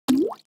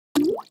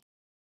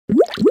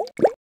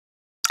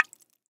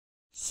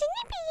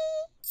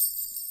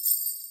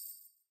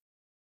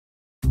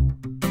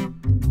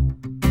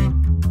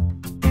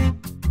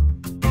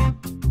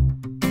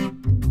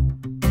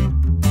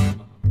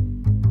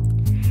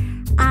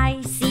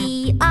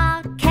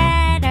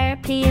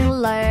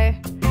color.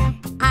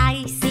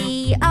 I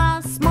see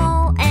a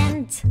small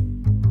ant.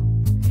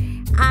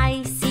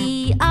 I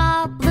see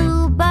a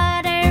blue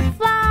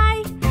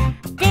butterfly.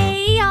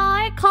 They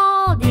are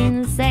called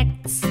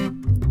insects.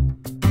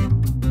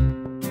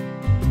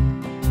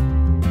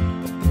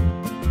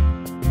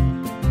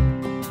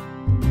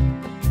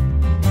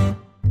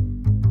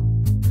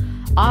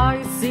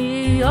 I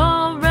see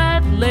a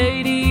red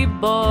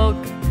ladybug.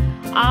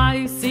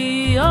 I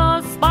see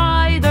a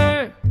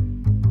spider.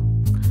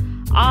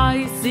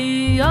 I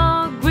see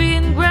a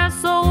green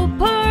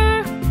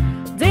grasshopper.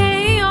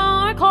 They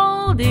are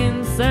called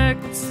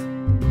insects.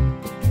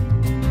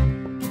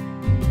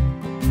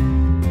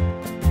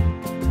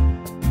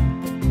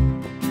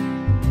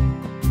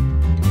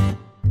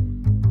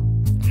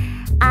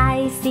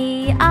 I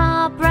see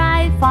a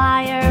bright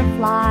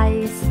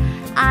fireflies.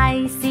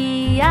 I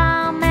see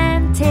a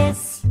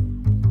mantis.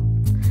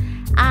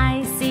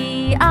 I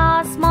see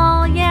a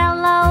small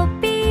yellow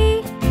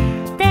bee.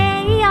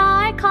 They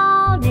are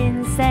called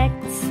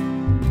insects.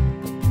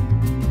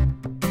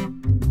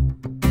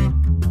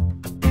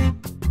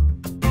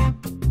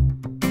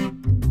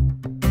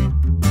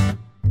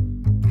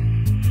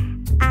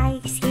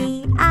 I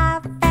see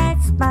a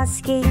fat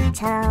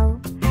mosquito.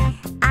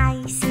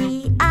 I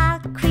see a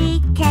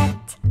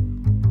cricket.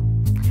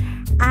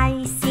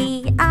 I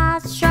see a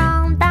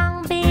strong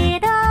dung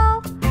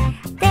beetle.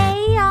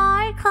 They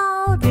are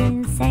called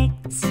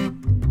insects.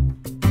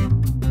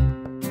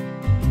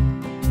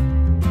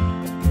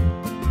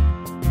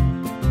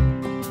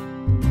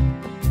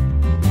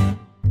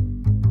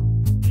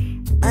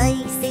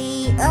 I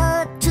see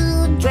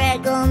two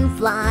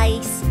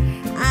dragonflies.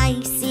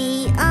 I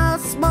see a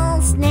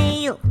small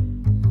snail.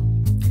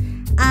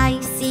 I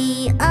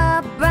see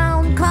a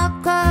brown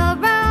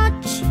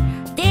cockroach.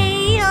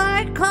 They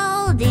are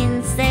called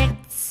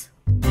insects.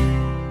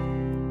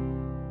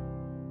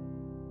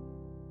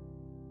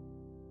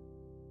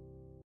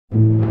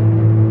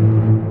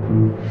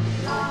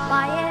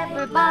 Bye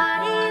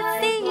everybody,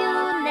 see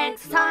you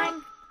next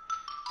time.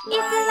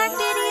 If you like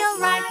video,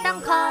 write down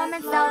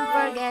comments. Don't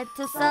forget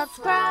to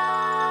subscribe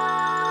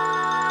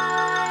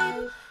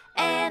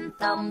and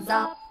thumbs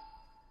up.